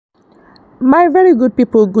My very good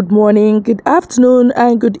people, good morning, good afternoon,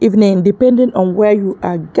 and good evening, depending on where you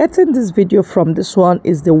are getting this video from. This one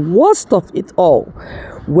is the worst of it all.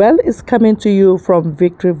 Well, it's coming to you from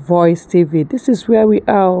Victory Voice TV. This is where we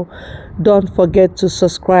are. Don't forget to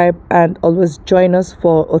subscribe and always join us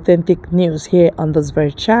for authentic news here on this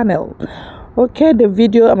very channel. Okay, the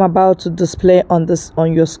video I'm about to display on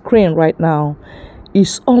your screen right now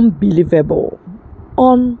is unbelievable.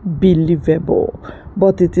 Unbelievable,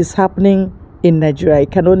 but it is happening in Nigeria.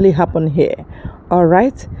 It can only happen here. All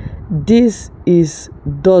right, this is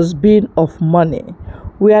dustbin of money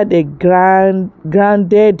where the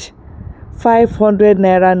grounded 500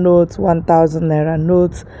 naira notes, 1000 naira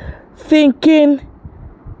notes, thinking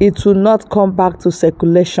it will not come back to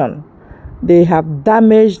circulation. They have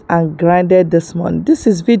damaged and grinded this money. This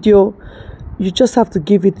is video. You just have to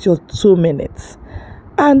give it your 2 minutes.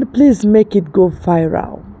 And please make it go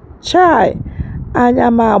viral. Chai,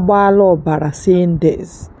 Anyama Abalo Bara saying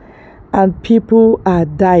this. And people are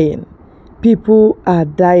dying. People are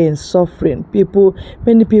dying, suffering.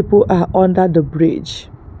 Many people are under the bridge.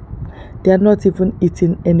 They are not even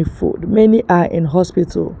eating any food. Many are in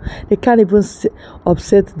hospital. They can't even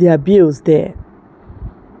offset their bills there.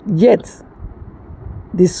 Yet,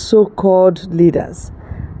 the so-called leaders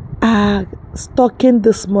are stocking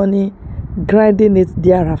this money, grinding it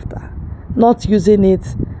thereafter, not using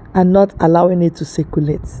it and not allowing it to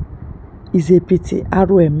circulate. Is a pity.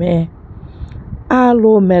 Alo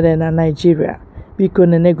mere na Nigeria. Biko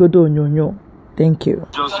nenegodo nyonyo. Thank you.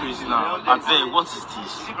 Just reason now. What is this? What is this?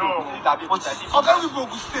 But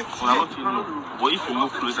if you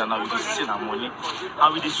move closer now, we can see that money.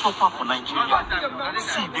 And we suffer for Nigeria.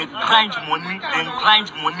 See, they grind money, then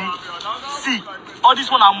grind money. See, all this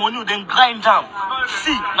one are money, then grind down.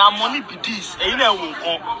 See, now money be this.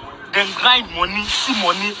 Then grind money, see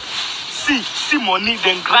money. See money,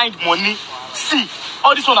 then grind money. See,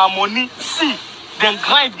 all this one are money. See, then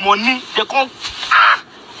grind money. They come.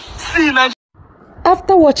 See, Nigeria.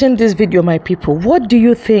 After watching this video, my people, what do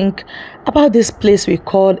you think about this place we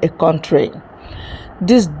call a country?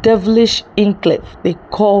 This devilish enclave they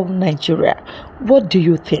call Nigeria. What do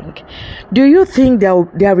you think? Do you think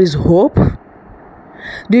there is hope?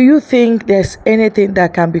 Do you think there's anything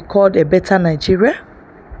that can be called a better Nigeria?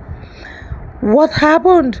 What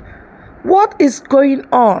happened? What is going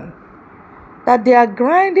on? That they are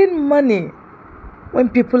grinding money when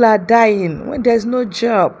people are dying, when there's no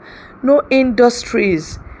job, no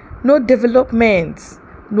industries, no development,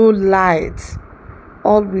 no light.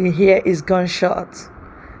 All we hear is gunshots,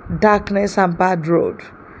 darkness and bad road.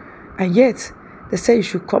 And yet, they say you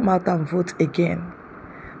should come out and vote again.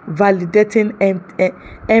 Validating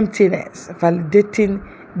emptiness, validating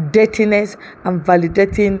dirtiness, and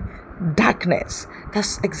validating darkness.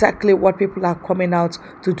 That's exactly what people are coming out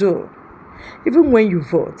to do. Even when you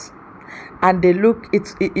vote, and they look,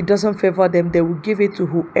 it doesn't favor them, they will give it to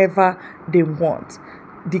whoever they want.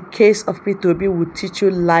 The case of P2B will teach you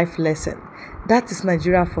life lesson. That is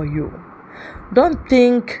Nigeria for you. Don't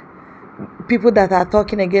think people that are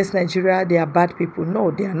talking against Nigeria, they are bad people. No,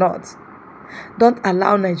 they are not. Don't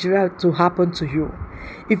allow Nigeria to happen to you.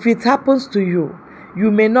 If it happens to you, you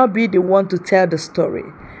may not be the one to tell the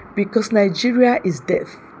story, because Nigeria is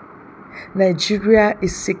death. Nigeria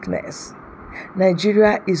is sickness.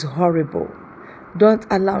 Nigeria is horrible. Don't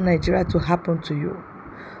allow Nigeria to happen to you.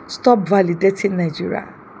 Stop validating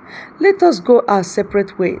Nigeria. Let us go our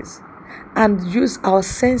separate ways and use our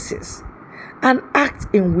senses and act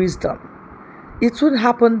in wisdom. It won't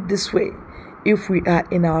happen this way if we are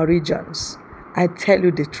in our regions. I tell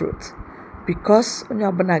you the truth. Because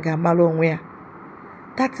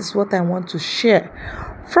that is what I want to share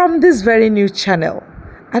from this very new channel.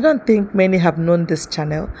 I don't think many have known this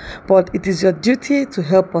channel, but it is your duty to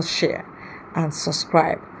help us share and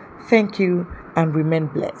subscribe. Thank you and remain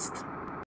blessed.